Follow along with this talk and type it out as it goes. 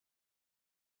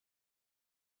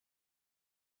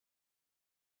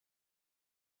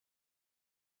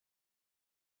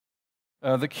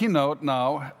The keynote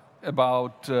now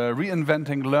about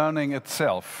reinventing learning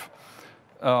itself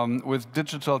with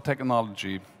digital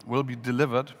technology will be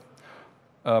delivered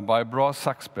by Bror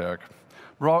Saxberg.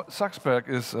 Bror Saxberg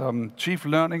is Chief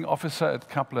Learning Officer at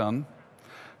Kaplan,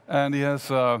 and he has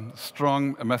a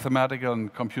strong mathematical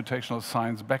and computational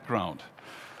science background.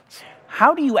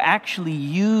 How do you actually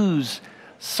use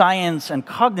science and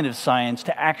cognitive science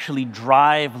to actually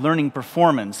drive learning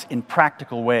performance in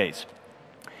practical ways?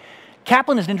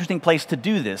 Kaplan is an interesting place to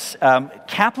do this.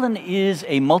 Kaplan is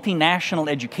a multinational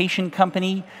education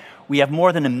company. We have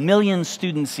more than 1 million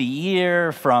students a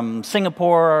year from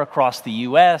Singapore across the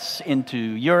US into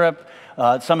Europe,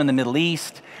 some in the Middle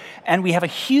East. And we have a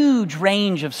huge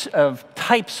range of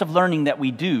types of learning that we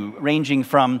do, ranging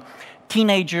from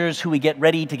teenagers who we get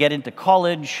ready to get into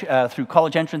college through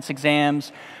college entrance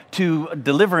exams, to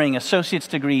delivering associate's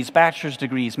degrees, bachelor's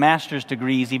degrees, master's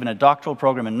degrees, even a doctoral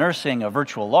program in nursing, a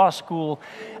virtual law school.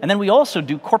 And then we also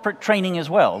do corporate training as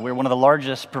well. We're one of the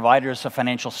largest providers of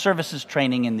financial services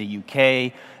training in the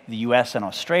UK, the US, and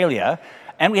Australia.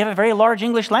 And we have a very large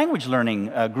English language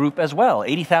learning group as well,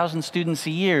 80,000 students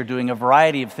a year doing a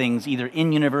variety of things, either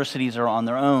in universities or on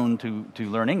their own to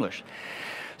learn English.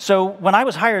 So when I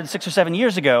was hired 6 or 7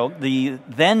 years ago, the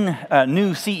then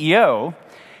new CEO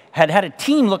had a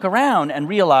team look around and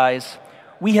realize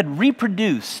we had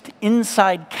reproduced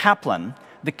inside Kaplan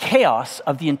the chaos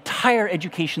of the entire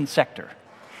education sector.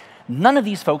 None of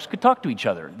these folks could talk to each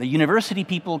other. The university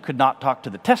people could not talk to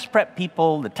the test prep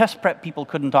people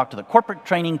couldn't talk to the corporate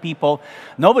training people,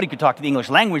 nobody could talk to the English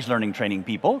language learning training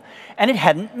people, and it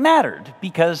hadn't mattered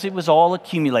because it was all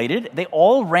accumulated. They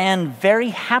all ran very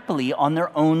happily on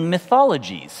their own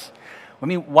mythologies. I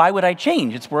mean, why would I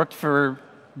change? It's worked for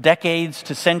decades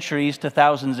to centuries to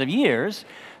thousands of years,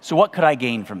 so what could I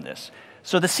gain from this?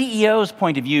 So the CEO's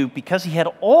point of view, because he had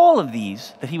all of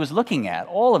these that he was looking at,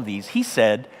 all of these, he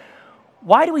said,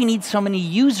 why do we need so many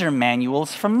user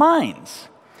manuals for minds?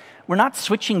 We're not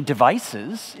switching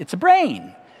devices, it's a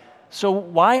brain. So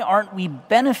why aren't we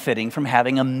benefiting from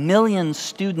having 1 million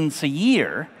students a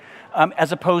year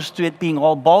as opposed to it being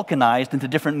all balkanized into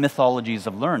different mythologies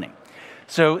of learning?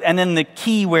 So, and then the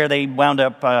key where they wound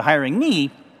up hiring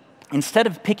me, instead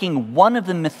of picking one of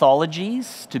the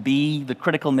mythologies to be the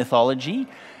critical mythology,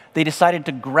 they decided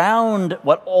to ground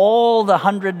what all the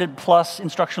 100+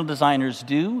 instructional designers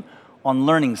do on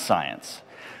learning science.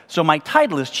 So my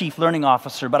title is Chief Learning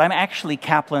Officer, but I'm actually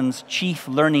Kaplan's Chief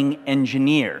Learning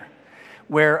Engineer,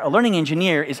 where a learning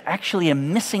engineer is actually a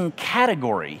missing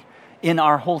category in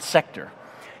our whole sector.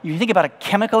 You think about a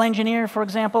chemical engineer, for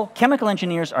example. Chemical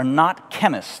engineers are not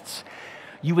chemists.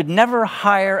 You would never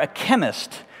hire a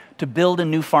chemist to build a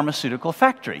new pharmaceutical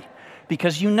factory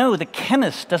because you know the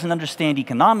chemist doesn't understand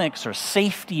economics or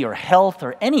safety or health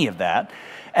or any of that.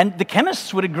 And the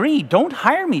chemists would agree, don't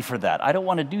hire me for that. I don't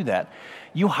want to do that.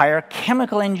 You hire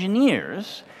chemical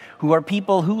engineers who are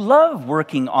people who love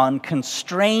working on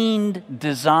constrained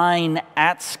design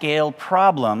at-scale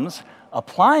problems,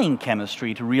 applying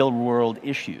chemistry to real-world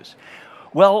issues.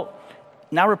 Well,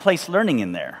 now replace learning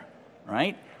in there,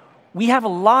 right? We have a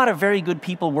lot of very good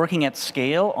people working at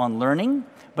scale on learning,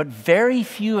 but very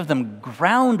few of them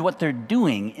ground what they're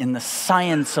doing in the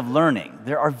science of learning.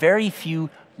 There are very few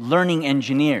learning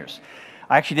engineers.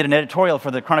 I actually did an editorial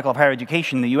for the Chronicle of Higher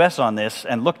Education in the US on this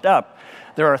and looked up.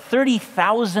 There are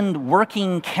 30,000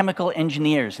 working chemical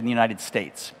engineers in the United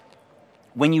States.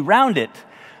 When you round it,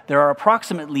 there are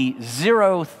approximately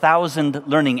 0,000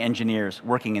 learning engineers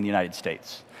working in the United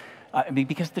States.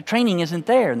 Because the training isn't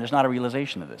there and there's not a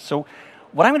realization of this. So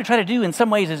what I'm going to try to do in some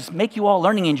ways is make you all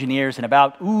learning engineers in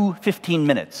about, 15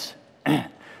 minutes.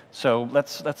 So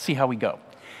let's see how we go.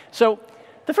 So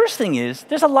the first thing is,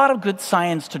 there's a lot of good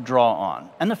science to draw on.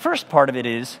 And the first part of it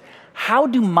is, how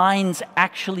do minds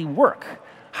actually work?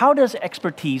 How does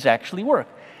expertise actually work?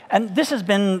 And this has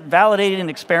been validated in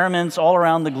experiments all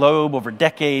around the globe over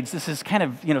decades. This is kind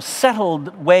of,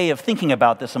 settled way of thinking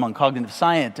about this among cognitive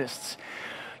scientists.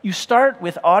 You start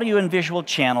with audio and visual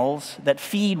channels that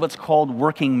feed what's called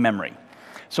working memory.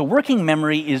 So working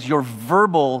memory is your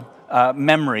verbal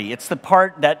memory. It's the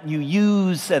part that you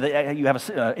use, you have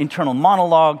an internal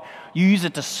monologue, you use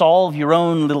it to solve your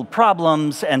own little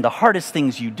problems and the hardest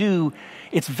things you do.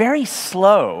 It's very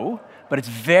slow, but it's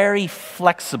very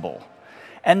flexible.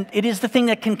 And it is the thing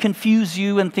that can confuse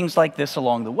you and things like this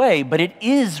along the way, but it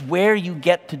is where you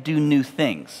get to do new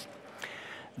things.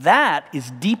 That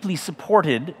is deeply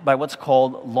supported by what's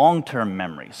called long-term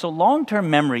memory. So long-term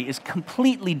memory is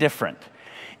completely different.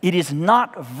 It is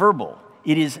not verbal.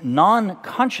 It is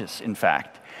non-conscious, in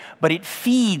fact. but it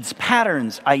feeds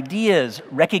patterns, ideas,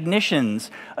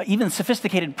 recognitions, even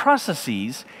sophisticated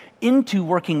processes into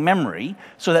working memory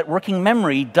so that working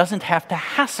memory doesn't have to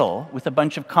hassle with a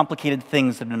bunch of complicated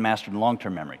things that have been mastered in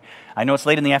long-term memory. I know it's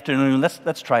late in the afternoon.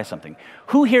 Let's try something.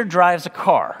 Who here drives a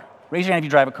car? Raise your hand if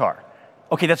you drive a car.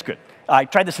 OK, that's good. I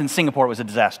tried this in Singapore. It was a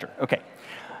disaster. OK.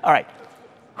 All right.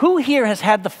 Who here has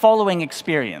had the following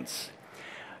experience?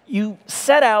 You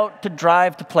set out to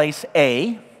drive to place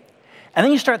A, and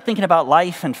then you start thinking about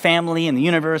life and family and the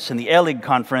universe and the ELIG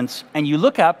conference, and you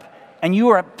look up, and you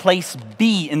are at place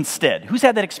B instead. Who's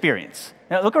had that experience?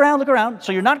 Now, look around.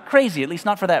 So you're not crazy, at least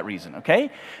not for that reason,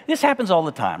 OK? This happens all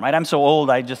the time, right? I'm so old,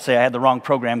 I just say I had the wrong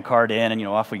program card in, and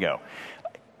off we go.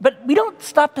 But we don't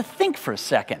stop to think for a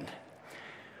second.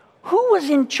 Who was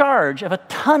in charge of a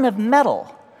ton of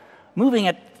metal moving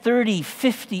at 30,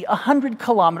 50, 100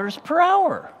 kilometers per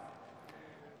hour?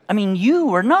 I mean, you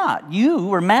were not. You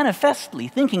were manifestly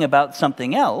thinking about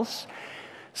something else.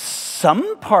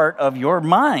 Some part of your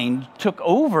mind took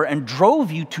over and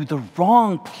drove you to the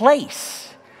wrong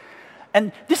place.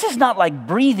 And this is not like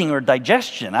breathing or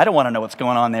digestion. I don't want to know what's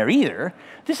going on there either.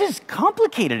 This is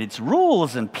complicated. It's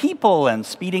rules and people and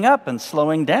speeding up and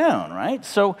slowing down, right?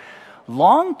 So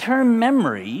long-term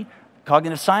memory,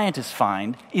 cognitive scientists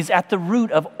find, is at the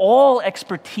root of all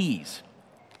expertise.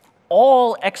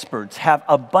 All experts have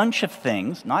a bunch of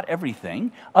things, not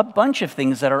everything, a bunch of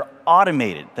things that are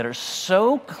automated, that are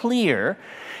so clear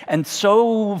and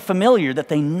so familiar that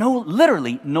they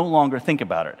literally no longer think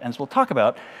about it. And as we'll talk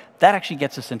about, that actually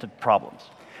gets us into problems.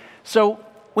 So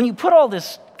when you put all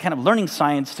this kind of learning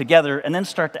science together and then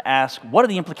start to ask, what are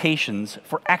the implications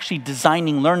for actually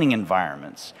designing learning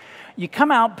environments? You come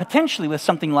out potentially with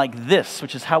something like this,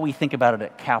 which is how we think about it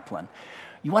at Kaplan.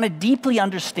 You want to deeply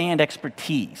understand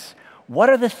expertise. What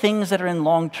are the things that are in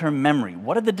long-term memory?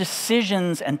 What are the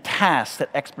decisions and tasks that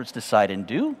experts decide and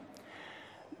do?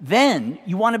 Then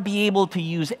you want to be able to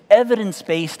use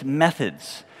evidence-based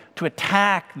methods to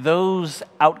attack those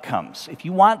outcomes. If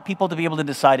you want people to be able to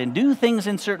decide and do things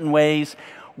in certain ways,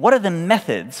 what are the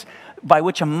methods by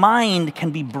which a mind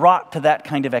can be brought to that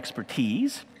kind of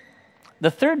expertise?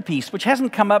 The third piece, which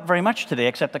hasn't come up very much today,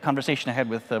 except the conversation I had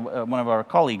with one of our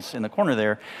colleagues in the corner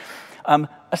there,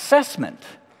 assessment.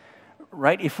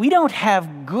 Right? If we don't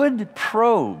have good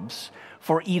probes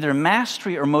for either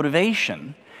mastery or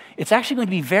motivation, it's actually going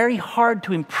to be very hard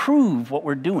to improve what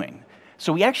we're doing.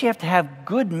 So we actually have to have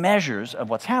good measures of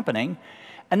what's happening.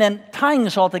 And then tying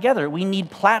this all together, we need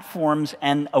platforms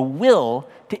and a will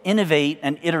to innovate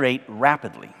and iterate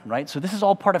rapidly. Right? So this is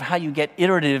all part of how you get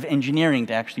iterative engineering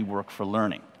to actually work for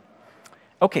learning.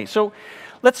 OK, so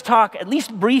let's talk at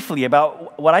least briefly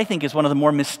about what I think is one of the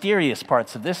more mysterious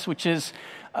parts of this, which is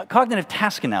cognitive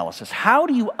task analysis. How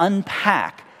do you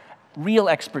unpack real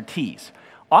expertise?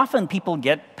 Often people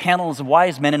get panels of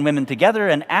wise men and women together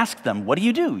and ask them, what do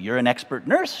you do? You're an expert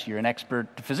nurse, you're an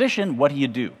expert physician, what do you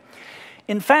do?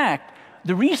 In fact,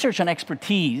 the research on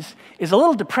expertise is a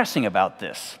little depressing about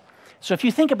this. So if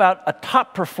you think about a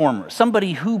top performer,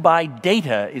 somebody who by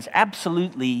data is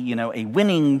absolutely a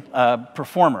winning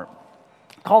performer,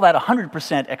 call that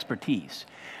 100% expertise.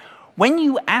 When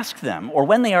you ask them, or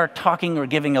when they are talking or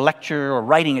giving a lecture or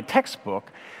writing a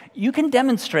textbook, you can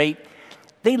demonstrate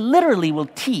they literally will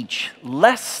teach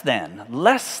less than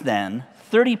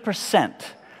 30%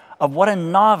 of what a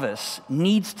novice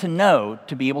needs to know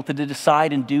to be able to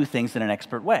decide and do things in an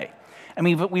expert way. I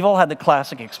mean, we've all had the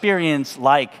classic experience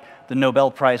like the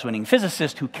Nobel Prize-winning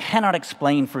physicist who cannot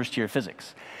explain first-year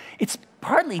physics. It's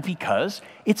partly because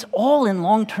it's all in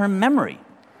long-term memory.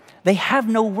 They have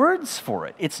no words for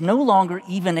it. It's no longer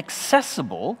even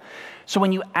accessible. So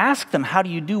when you ask them, how do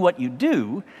you do what you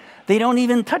do, they don't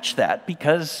even touch that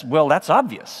because, well, that's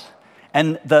obvious.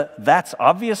 And the that's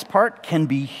obvious part can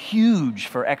be huge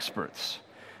for experts.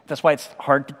 That's why it's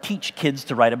hard to teach kids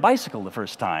to ride a bicycle the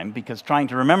first time, because trying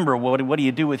to remember what do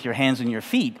you do with your hands and your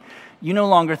feet, you no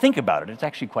longer think about it. It's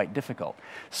actually quite difficult.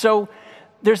 So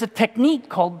there's a technique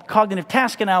called cognitive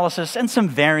task analysis and some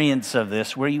variants of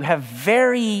this where you have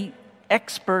very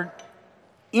expert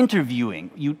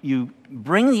interviewing. You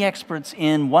bring the experts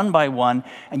in one by one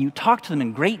and you talk to them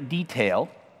in great detail,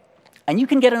 and you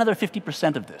can get another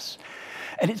 50% of this.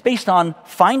 And it's based on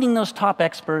finding those top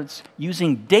experts,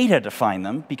 using data to find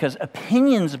them, because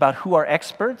opinions about who are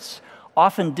experts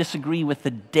often disagree with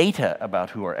the data about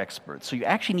who are experts. So you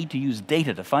actually need to use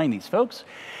data to find these folks.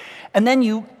 And then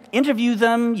you interview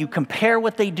them, you compare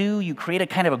what they do, you create a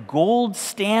kind of a gold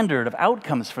standard of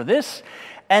outcomes for this,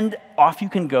 and off you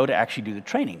can go to actually do the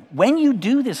training. When you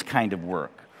do this kind of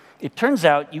work, it turns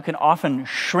out you can often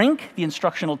shrink the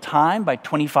instructional time by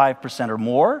 25% or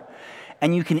more,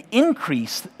 and you can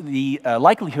increase the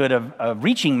likelihood of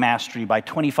reaching mastery by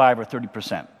 25 or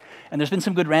 30%. And there's been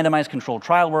some good randomized controlled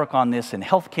trial work on this in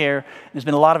healthcare. There's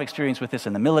been a lot of experience with this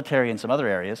in the military and some other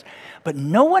areas. But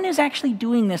no one is actually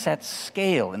doing this at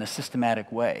scale in a systematic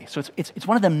way. So it's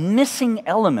one of the missing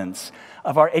elements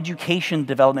of our education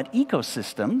development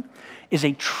ecosystem is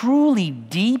a truly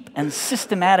deep and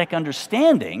systematic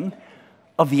understanding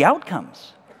of the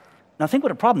outcomes. Now think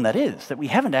what a problem that is, that we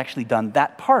haven't actually done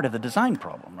that part of the design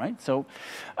problem, right?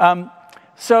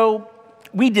 So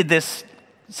we did this,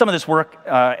 some of this work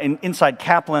inside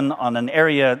Kaplan on an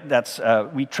area that's,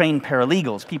 we train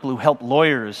paralegals, people who help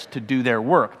lawyers to do their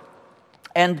work.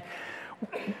 And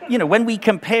you know, when we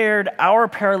compared our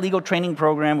paralegal training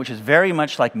program, which is very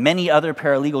much like many other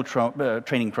paralegal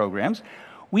training programs,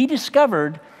 we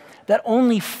discovered that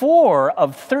only 4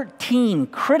 of 13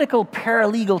 critical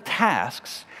paralegal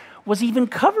tasks was even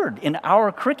covered in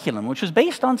our curriculum, which was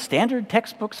based on standard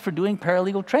textbooks for doing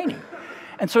paralegal training.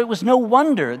 And so it was no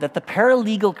wonder that the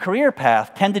paralegal career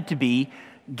path tended to be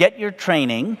get your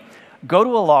training, go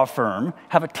to a law firm,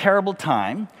 have a terrible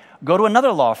time, go to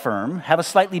another law firm, have a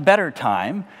slightly better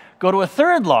time, go to a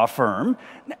third law firm.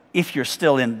 If you're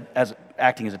still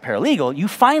acting as a paralegal, you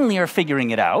finally are figuring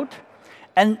it out,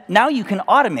 and now you can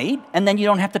automate, and then you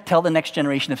don't have to tell the next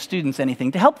generation of students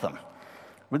anything to help them.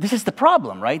 Well, this is the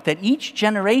problem, right? That each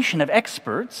generation of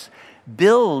experts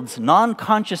builds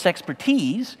non-conscious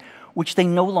expertise which they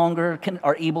no longer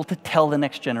are able to tell the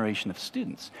next generation of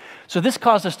students. So this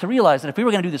caused us to realize that if we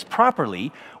were going to do this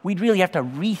properly, we'd really have to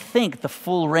rethink the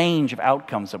full range of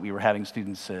outcomes that we were having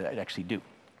students actually do.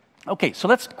 Okay, so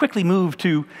let's quickly move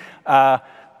to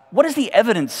what does the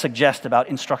evidence suggest about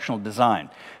instructional design?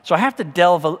 So I have to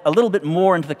delve a little bit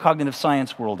more into the cognitive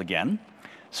science world again.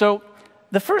 So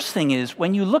the first thing is,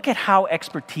 when you look at how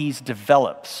expertise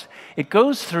develops, it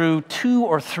goes through 2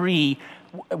 or 3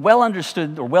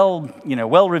 well-understood or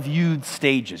well-reviewed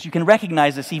stages. You can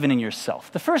recognize this even in yourself.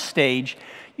 The first stage,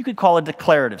 you could call a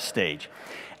declarative stage.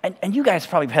 And you guys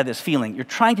probably have had this feeling. You're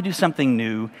trying to do something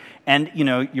new, and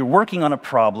you're working on a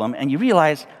problem, and you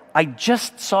realize, I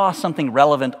just saw something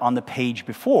relevant on the page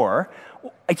before.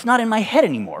 It's not in my head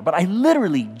anymore, but I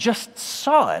literally just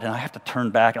saw it, and I have to turn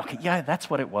back. Okay, yeah, that's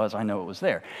what it was. I know it was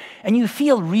there. And you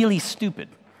feel really stupid.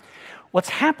 What's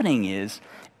happening is,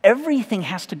 everything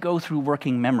has to go through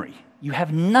working memory. You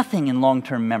have nothing in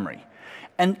long-term memory.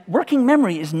 And working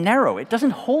memory is narrow. It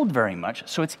doesn't hold very much,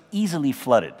 so it's easily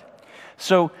flooded.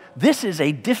 So this is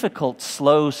a difficult,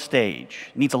 slow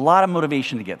stage. It needs a lot of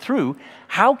motivation to get through.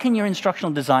 How can your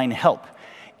instructional design help?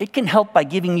 It can help by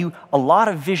giving you a lot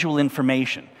of visual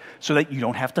information so that you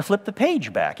don't have to flip the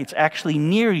page back. It's actually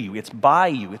near you, it's by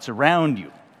you, it's around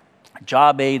you.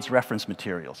 Job aids, reference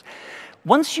materials.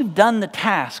 Once you've done the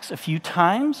tasks a few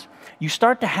times, you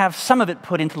start to have some of it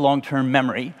put into long-term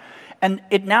memory, and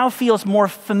it now feels more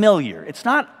familiar. It's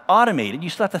not automated.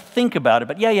 You still have to think about it,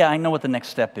 but yeah, I know what the next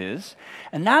step is.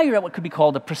 And now you're at what could be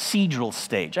called a procedural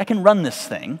stage. I can run this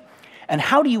thing, and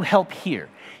how do you help here?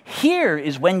 Here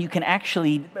is when you can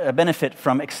actually benefit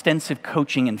from extensive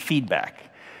coaching and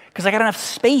feedback, because I got enough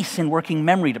space in working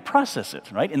memory to process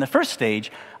it, right? In the first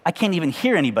stage, I can't even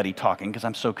hear anybody talking because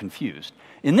I'm so confused.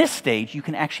 In this stage, you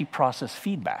can actually process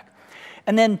feedback.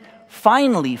 And then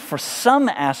finally, for some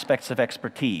aspects of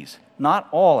expertise, not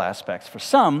all aspects, for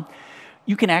some,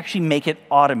 you can actually make it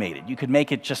automated. You could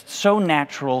make it just so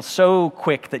natural, so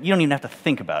quick that you don't even have to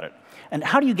think about it. And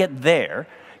how do you get there?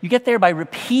 You get there by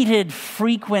repeated,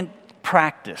 frequent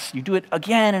practice. You do it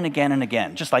again and again and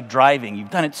again, just like driving.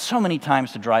 You've done it so many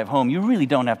times to drive home, you really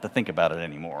don't have to think about it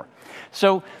anymore.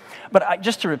 So, but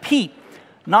just to repeat,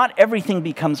 not everything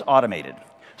becomes automated.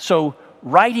 So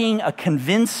writing a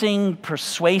convincing,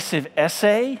 persuasive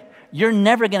essay, you're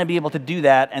never going to be able to do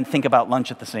that and think about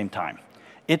lunch at the same time.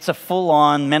 It's a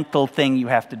full-on mental thing you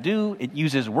have to do. It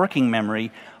uses working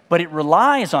memory, but it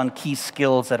relies on key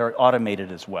skills that are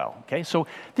automated as well. Okay? So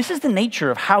this is the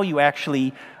nature of how you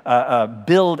actually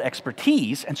build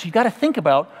expertise, and so you've got to think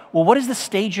about, well, what is the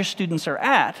stage your students are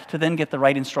at to then get the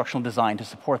right instructional design to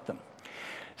support them?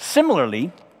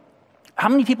 Similarly, how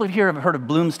many people here have heard of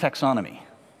Bloom's taxonomy?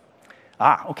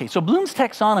 Okay, so Bloom's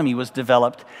taxonomy was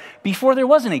developed before there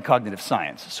was any cognitive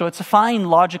science. So it's a fine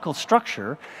logical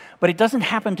structure, but it doesn't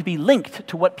happen to be linked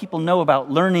to what people know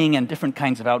about learning and different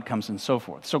kinds of outcomes and so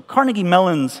forth. So Carnegie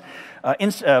Mellon's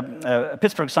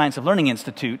Pittsburgh Science of Learning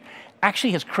Institute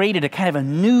actually has created a kind of a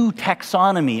new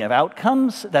taxonomy of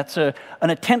outcomes that's an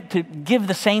attempt to give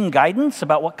the same guidance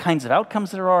about what kinds of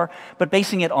outcomes there are, but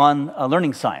basing it on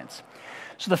learning science.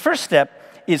 So the first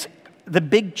step is the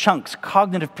big chunks,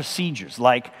 cognitive procedures,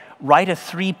 like write a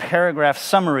 3-paragraph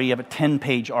summary of a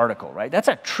 10-page article, right? That's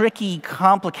a tricky,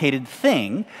 complicated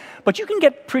thing, but you can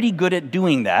get pretty good at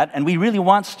doing that, and we really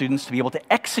want students to be able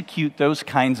to execute those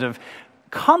kinds of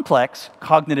complex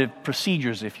cognitive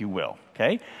procedures, if you will,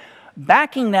 okay?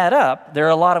 Backing that up, there are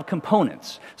a lot of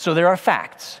components. So there are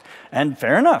facts, and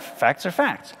fair enough, facts are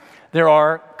facts. There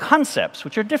are concepts,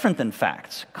 which are different than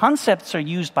facts. Concepts are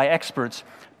used by experts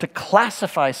to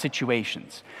classify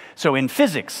situations. So in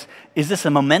physics, is this a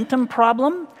momentum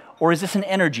problem or is this an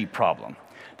energy problem?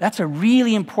 That's a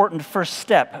really important first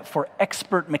step for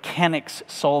expert mechanics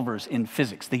solvers in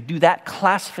physics. They do that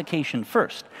classification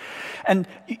first. And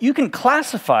you can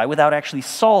classify without actually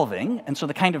solving, and so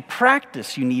the kind of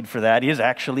practice you need for that is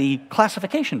actually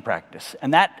classification practice.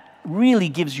 And that really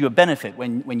gives you a benefit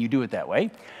when you do it that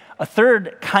way. A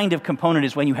third kind of component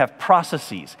is when you have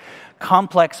processes,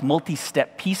 complex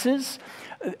multi-step pieces.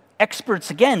 Experts,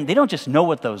 again, they don't just know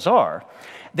what those are.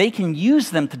 They can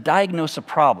use them to diagnose a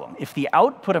problem. If the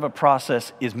output of a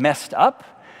process is messed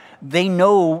up, they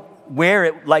know where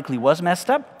it likely was messed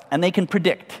up, and they can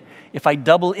predict. If I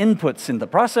double inputs in the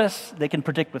process, they can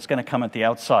predict what's going to come at the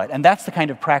outside. And that's the kind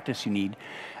of practice you need.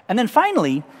 And then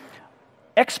finally,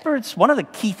 experts, one of the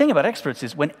key things about experts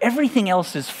is when everything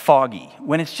else is foggy,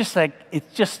 when it's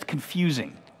just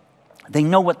confusing, they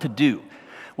know what to do.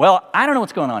 Well, I don't know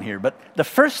what's going on here, but the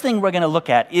first thing we're going to look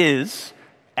at is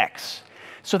X.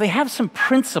 So they have some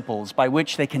principles by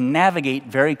which they can navigate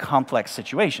very complex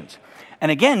situations. And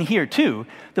again, here too,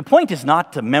 the point is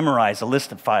not to memorize a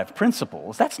list of 5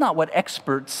 principles. That's not what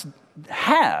experts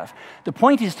have. The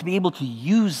point is to be able to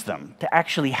use them, to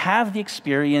actually have the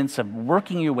experience of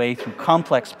working your way through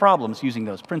complex problems using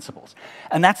those principles.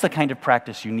 And that's the kind of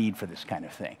practice you need for this kind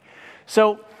of thing.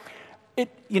 So,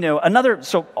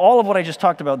 so all of what I just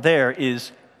talked about there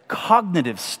is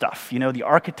cognitive stuff, the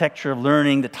architecture of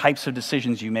learning, the types of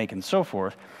decisions you make, and so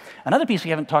forth. Another piece we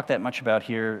haven't talked that much about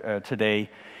here today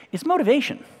is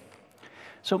motivation.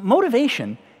 So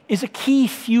motivation is a key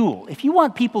fuel. If you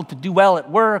want people to do well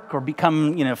at work or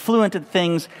become fluent at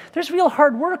things, there's real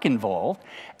hard work involved.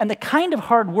 And the kind of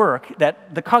hard work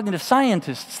that the cognitive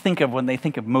scientists think of when they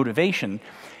think of motivation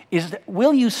is that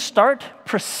will you start,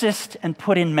 persist, and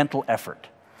put in mental effort?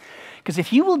 Because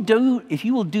if you will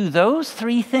do those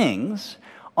 3 things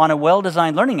on a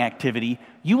well-designed learning activity,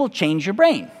 you will change your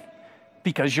brain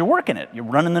because you're working it. You're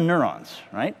running the neurons,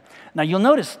 right? Now, you'll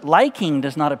notice liking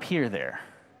does not appear there.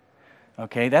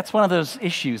 Okay, that's one of those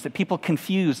issues that people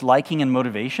confuse liking and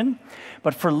motivation.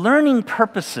 But for learning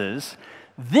purposes,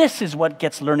 this is what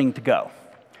gets learning to go.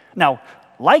 Now,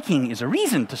 liking is a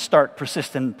reason to start,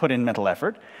 persist, and put in mental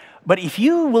effort. But if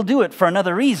you will do it for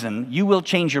another reason, you will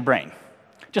change your brain.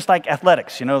 Just like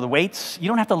athletics, the weights, you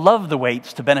don't have to love the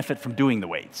weights to benefit from doing the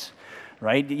weights,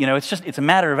 right? It's a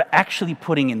matter of actually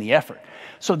putting in the effort.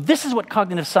 So this is what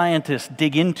cognitive scientists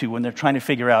dig into when they're trying to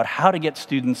figure out how to get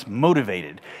students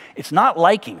motivated. It's not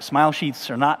liking. Smile sheets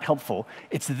are not helpful.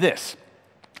 It's this.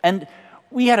 And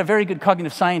we had a very good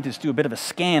cognitive scientist do a bit of a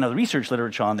scan of the research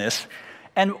literature on this.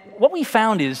 And what we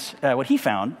found is, what he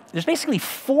found, there's basically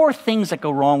 4 things that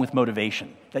go wrong with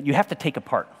motivation that you have to take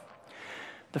apart.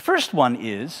 The first one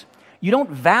is you don't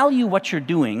value what you're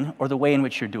doing or the way in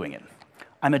which you're doing it.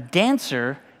 I'm a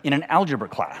dancer in an algebra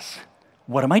class.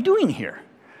 What am I doing here?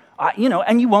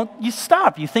 And you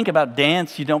stop. You think about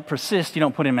dance, you don't persist, you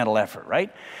don't put in mental effort, right?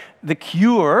 The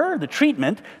cure, the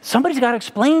treatment, somebody's got to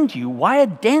explain to you why a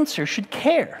dancer should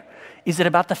care. Is it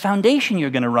about the foundation you're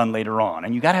going to run later on?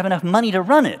 And you got to have enough money to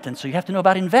run it, and so you have to know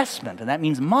about investment, and that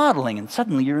means modeling, and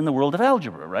suddenly you're in the world of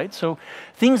algebra, right? So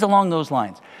things along those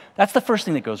lines. That's the first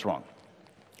thing that goes wrong.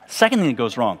 Second thing that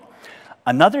goes wrong,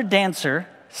 another dancer,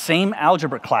 same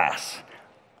algebra class.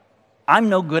 I'm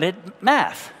no good at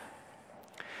math.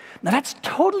 Now that's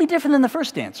totally different than the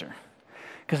first dancer,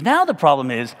 because now the problem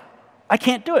is I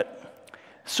can't do it.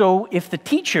 So if the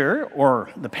teacher or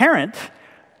the parent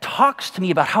talks to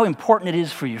me about how important it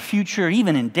is for your future,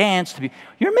 even in dance,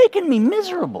 you're making me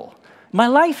miserable. My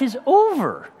life is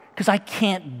over because I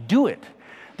can't do it.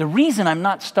 The reason I'm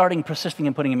not starting, persisting,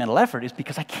 and putting in mental effort is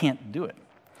because I can't do it.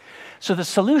 So the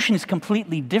solution is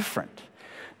completely different.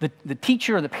 The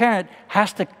teacher or the parent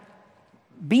has to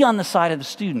be on the side of the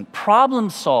student,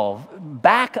 problem solve,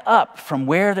 back up from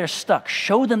where they're stuck,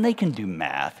 show them they can do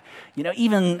math.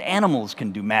 Even animals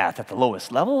can do math at the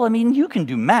lowest level. I mean, you can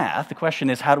do math. The question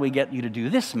is, how do we get you to do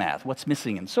this math? What's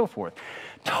missing, and so forth.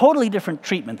 Totally different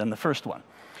treatment than the first one.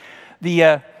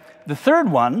 The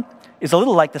third one is a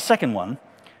little like the second one.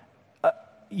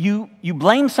 You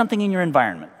blame something in your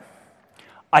environment.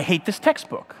 I hate this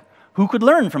textbook. Who could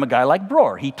learn from a guy like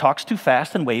Bror? He talks too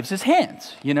fast and waves his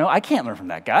hands. You know, I can't learn from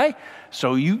that guy.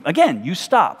 So you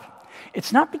stop.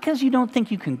 It's not because you don't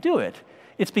think you can do it.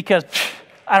 It's because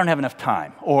I don't have enough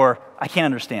time, or I can't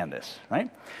understand this, right?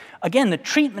 Again, the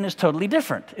treatment is totally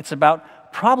different. It's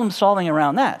about problem solving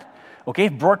around that. Okay,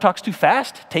 if Bror talks too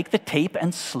fast, take the tape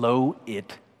and slow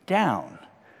it down,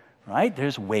 right?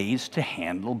 There's ways to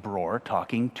handle Bror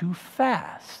talking too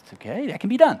fast, okay? That can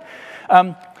be done.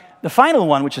 The final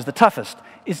one, which is the toughest,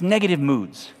 is negative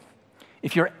moods.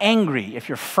 If you're angry, if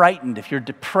you're frightened, if you're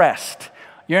depressed,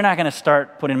 you're not going to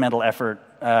start putting mental effort,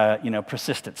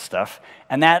 persistent stuff.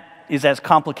 And that is as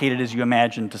complicated as you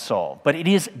imagine to solve. But it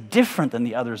is different than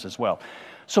the others as well.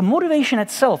 So motivation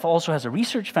itself also has a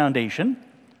research foundation.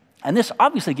 And this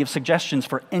obviously gives suggestions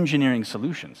for engineering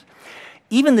solutions.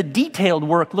 Even the detailed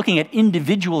work looking at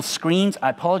individual screens, I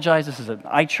apologize, this is an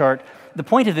eye chart. The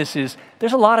point of this is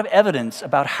there's a lot of evidence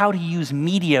about how to use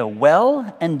media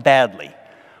well and badly.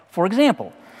 For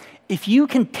example, if you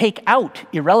can take out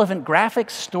irrelevant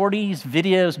graphics, stories,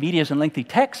 videos, and lengthy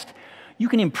text, you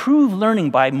can improve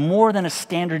learning by more than a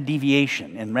standard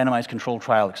deviation in randomized controlled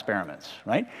trial experiments,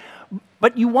 right?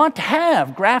 But you want to have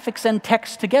graphics and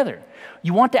text together.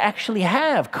 You want to actually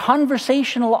have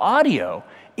conversational audio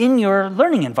in your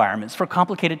learning environments for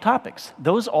complicated topics.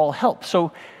 Those all help.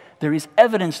 So there is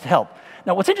evidence to help.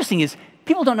 Now, what's interesting is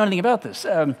people don't know anything about this.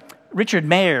 Richard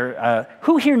Mayer,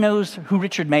 who here knows who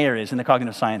Richard Mayer is in the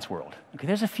cognitive science world? Okay,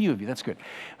 there's a few of you, that's good.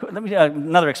 Let me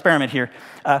another experiment here.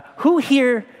 Who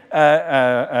here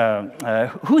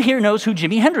knows who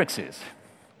Jimi Hendrix is?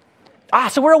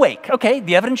 So we're awake. Okay,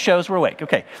 the evidence shows we're awake.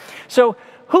 Okay, so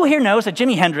who here knows that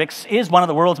Jimi Hendrix is one of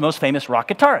the world's most famous rock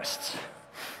guitarists?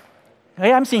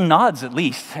 Okay, I'm seeing nods at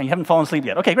least. You haven't fallen asleep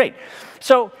yet. Okay, great.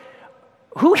 So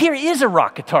who here is a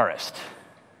rock guitarist?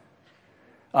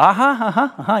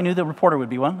 I knew the reporter would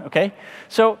be one. Okay,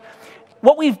 so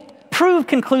what we've proved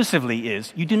conclusively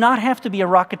is you do not have to be a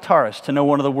rock guitarist to know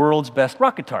one of the world's best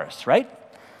rock guitarists, right?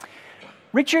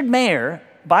 Richard Mayer,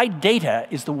 by data,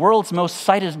 is the world's most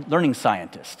cited learning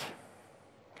scientist.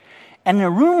 And in a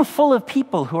room full of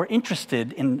people who are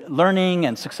interested in learning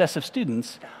and successive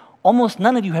students, almost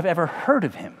none of you have ever heard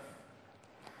of him.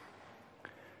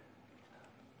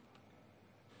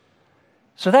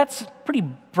 So that's pretty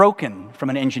broken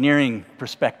from an engineering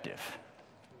perspective,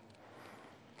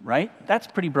 right? That's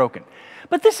pretty broken.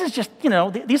 But this is just,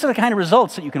 these are the kind of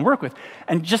results that you can work with.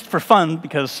 And just for fun,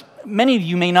 because many of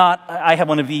you may not, I have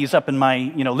one of these up in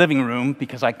my living room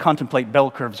because I contemplate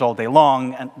bell curves all day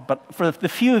long. But for the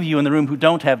few of you in the room who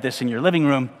don't have this in your living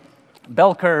room,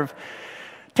 bell curve,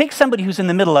 take somebody who's in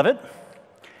the middle of it,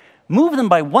 move them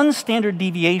by one standard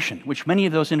deviation, which many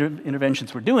of those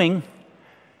interventions were doing,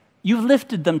 you've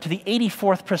lifted them to the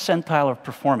 84th percentile of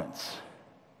performance.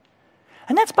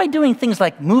 And that's by doing things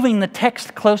like moving the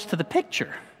text close to the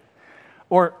picture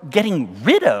or getting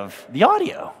rid of the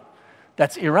audio.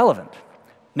 That's irrelevant.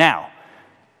 Now,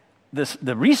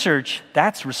 the research,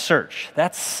 that's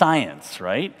science,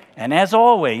 right? And as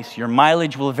always, your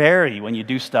mileage will vary when you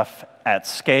do stuff at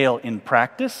scale in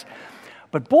practice.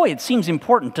 But boy, it seems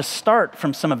important to start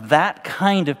from some of that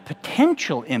kind of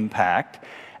potential impact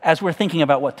as we're thinking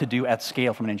about what to do at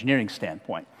scale from an engineering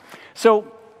standpoint.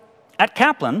 So at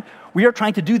Kaplan, we are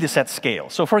trying to do this at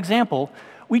scale. So for example,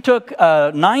 we took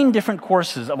 9 different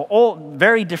courses of all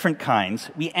very different kinds.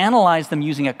 We analyzed them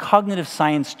using a cognitive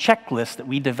science checklist that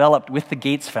we developed with the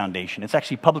Gates Foundation. It's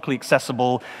actually publicly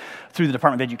accessible through the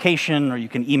Department of Education, or you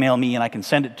can email me and I can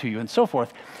send it to you and so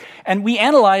forth. And we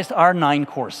analyzed our 9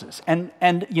 courses. And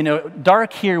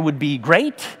dark here would be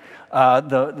great.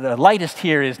 The lightest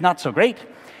here is not so great.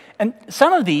 And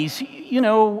some of these, you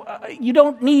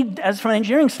don't need, as from an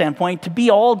engineering standpoint, to be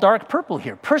all dark purple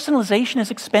here. Personalization is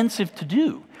expensive to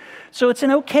do. So it's an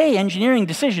okay engineering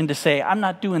decision to say, I'm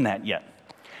not doing that yet.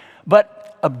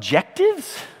 But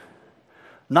objectives?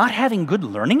 Not having good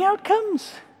learning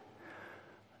outcomes?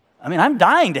 I mean, I'm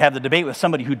dying to have the debate with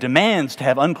somebody who demands to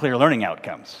have unclear learning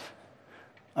outcomes.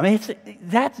 I mean,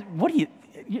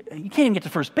 you can't even get to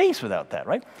first base without that,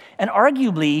 right? And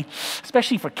arguably,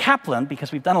 especially for Kaplan,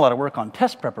 because we've done a lot of work on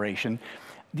test preparation,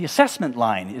 the assessment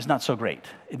line is not so great.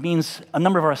 It means a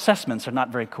number of our assessments are not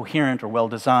very coherent or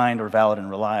well-designed or valid and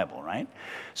reliable, right?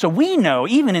 So we know,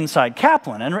 even inside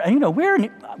Kaplan, and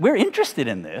we're interested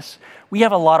in this, we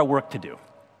have a lot of work to do.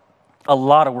 A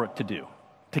lot of work to do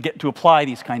to apply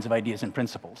these kinds of ideas and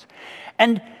principles.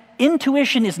 And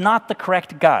intuition is not the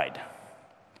correct guide,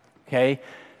 okay?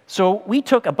 So we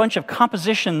took a bunch of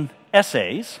composition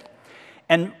essays,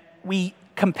 and we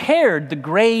compared the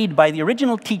grade by the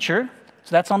original teacher,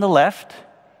 so that's on the left,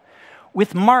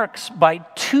 with marks by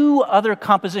 2 other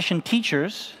composition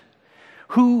teachers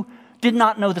who did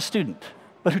not know the student,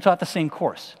 but who taught the same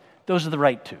course. Those are the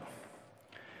right 2.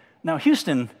 Now,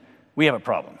 Houston, we have a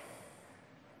problem,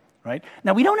 right?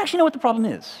 Now, we don't actually know what the problem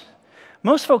is.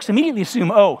 Most folks immediately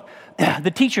assume, oh,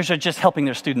 the teachers are just helping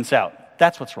their students out.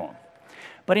 That's what's wrong.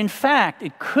 But in fact,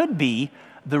 it could be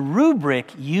the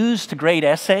rubric used to grade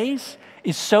essays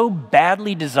is so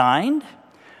badly designed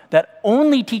that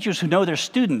only teachers who know their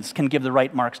students can give the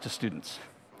right marks to students.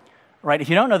 Right? If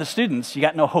you don't know the students, you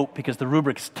got no hope because the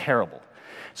rubric is terrible.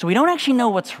 So we don't actually know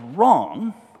what's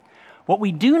wrong. What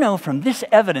we do know from this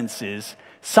evidence is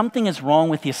something is wrong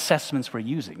with the assessments we're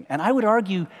using. And I would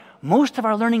argue most of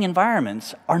our learning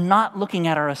environments are not looking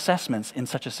at our assessments in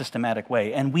such a systematic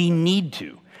way, and we need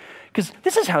to. Because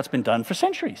this is how it's been done for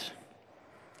centuries.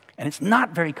 And it's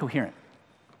not very coherent.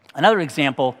 Another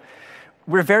example,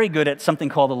 we're very good at something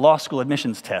called the law school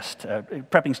admissions test,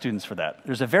 prepping students for that.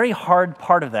 There's a very hard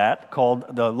part of that called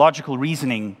the logical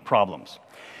reasoning problems.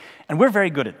 And we're very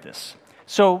good at this.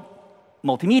 So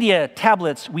multimedia,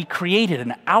 tablets, we created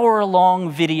an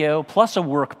hour-long video plus a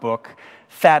workbook.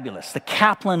 Fabulous, the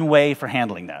Kaplan way for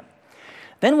handling that.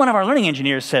 Then one of our learning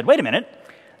engineers said, wait a minute,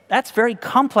 that's very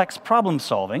complex problem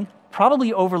solving,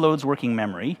 probably overloads working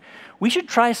memory. We should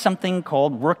try something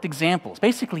called worked examples.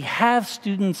 Basically, have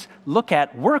students look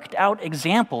at worked out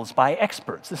examples by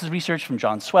experts. This is research from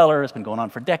John Sweller. It's been going on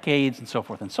for decades, and so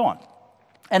forth and so on.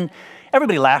 And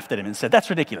everybody laughed at him and said, that's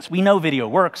ridiculous. We know video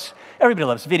works. Everybody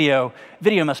loves video.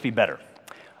 Video must be better.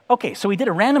 OK, so we did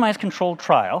a randomized controlled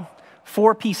trial,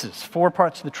 4 pieces, 4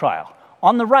 parts of the trial.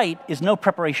 On the right is no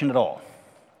preparation at all.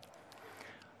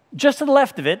 Just to the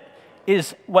left of it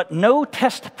is what no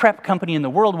test prep company in the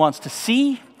world wants to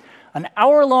see. An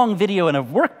hour-long video in a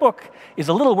workbook is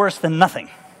a little worse than nothing.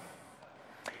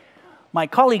 My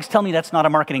colleagues tell me that's not a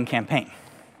marketing campaign.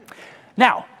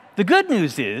 Now, the good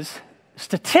news is,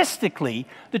 statistically,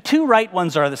 the 2 right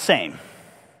ones are the same.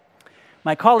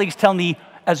 My colleagues tell me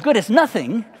as good as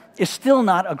nothing is still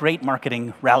not a great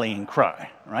marketing rallying cry,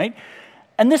 right?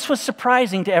 And this was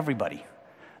surprising to everybody,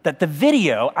 that the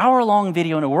video, hour-long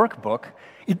video in a workbook,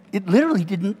 it literally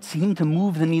didn't seem to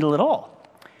move the needle at all.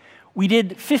 We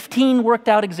did 15 worked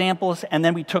out examples, and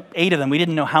then we took 8 of them. We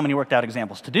didn't know how many worked out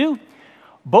examples to do.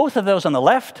 Both of those on the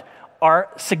left are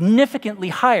significantly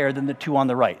higher than the 2 on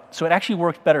the right. So it actually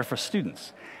worked better for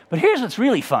students. But here's what's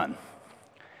really fun.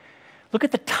 Look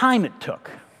at the time it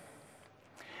took.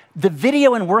 The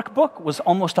video and workbook was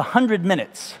almost 100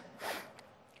 minutes.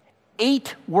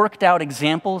 8 worked out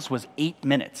examples was 8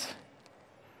 minutes.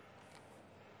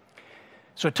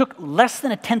 So it took less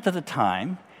than 1/10 of the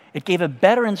time. It gave a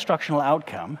better instructional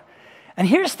outcome. And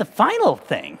here's the final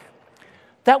thing.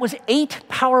 That was 8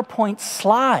 PowerPoint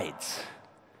slides,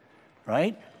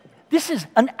 right? This is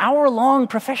an hour-long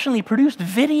professionally produced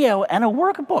video and a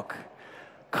workbook.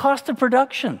 Cost of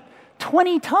production,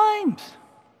 20 times.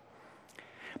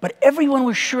 But everyone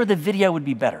was sure the video would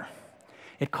be better.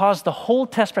 It caused the whole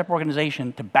test prep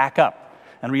organization to back up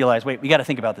and realize, wait, we got to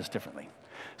think about this differently.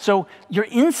 So your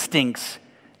instincts,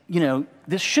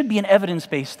 this should be an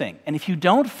evidence-based thing. And if you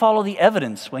don't follow the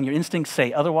evidence when your instincts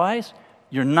say otherwise,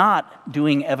 you're not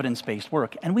doing evidence-based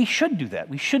work. And we should do that.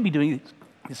 We should be doing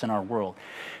this in our world.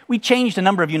 We changed a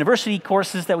number of university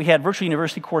courses that we had, virtual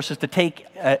university courses, to take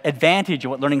advantage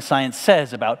of what learning science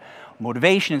says about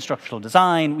motivation, instructional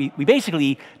design. We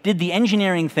basically did the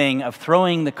engineering thing of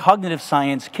throwing the cognitive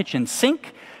science kitchen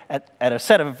sink at a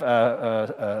set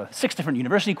of 6 different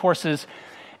university courses.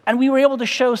 And we were able to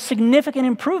show significant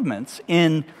improvements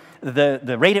in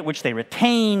the rate at which they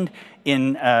retained,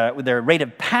 in their rate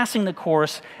of passing the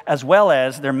course, as well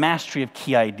as their mastery of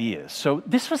key ideas. So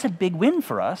this was a big win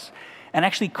for us, and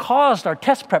actually caused our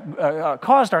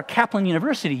caused our Kaplan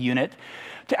University unit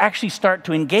to actually start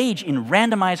to engage in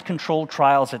randomized controlled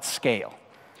trials at scale.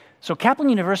 So Kaplan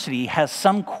University has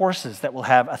some courses that will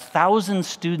have 1,000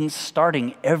 students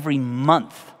starting every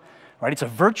month. Right? It's a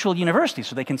virtual university,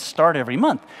 so they can start every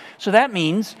month. So that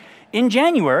means in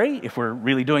January, if we're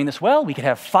really doing this well, we could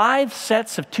have 5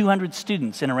 sets of 200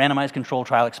 students in a randomized controlled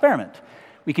trial experiment.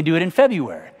 We could do it in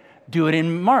February, do it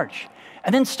in March,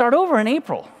 and then start over in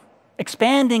April,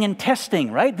 expanding and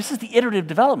testing, right? This is the iterative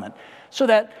development. So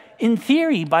that, in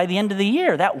theory, by the end of the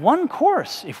year, that one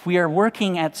course, if we are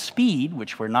working at speed,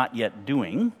 which we're not yet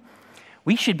doing,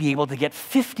 we should be able to get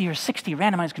 50 or 60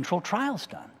 randomized controlled trials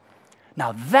done.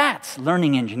 Now that's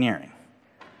learning engineering,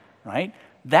 right?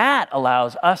 That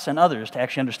allows us and others to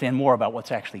actually understand more about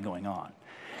what's actually going on.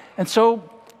 And so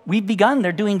we've begun,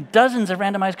 they're doing dozens of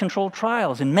randomized controlled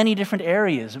trials in many different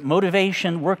areas,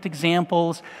 motivation, worked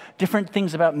examples, different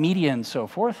things about media and so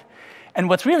forth. And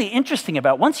what's really interesting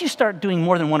about, once you start doing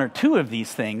more than one or two of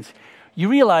these things, you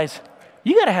realize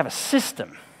you got to have a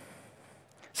system.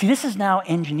 See, this is now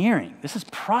engineering. This is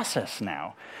process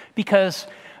now. Because,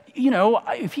 you know,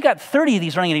 if you got 30 of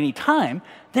these running at any time,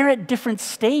 they're at different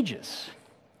stages.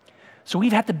 So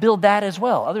we've had to build that as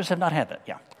well. Others have not had that,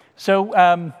 yeah. So,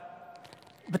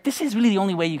 but this is really the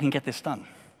only way you can get this done.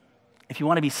 If you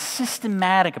want to be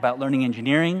systematic about learning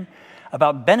engineering,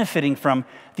 about benefiting from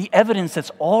the evidence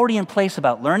that's already in place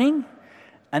about learning,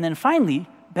 and then finally,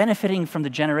 benefiting from the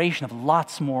generation of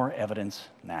lots more evidence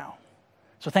now.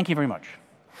 So thank you very much.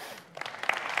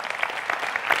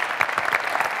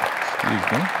 There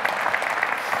you go.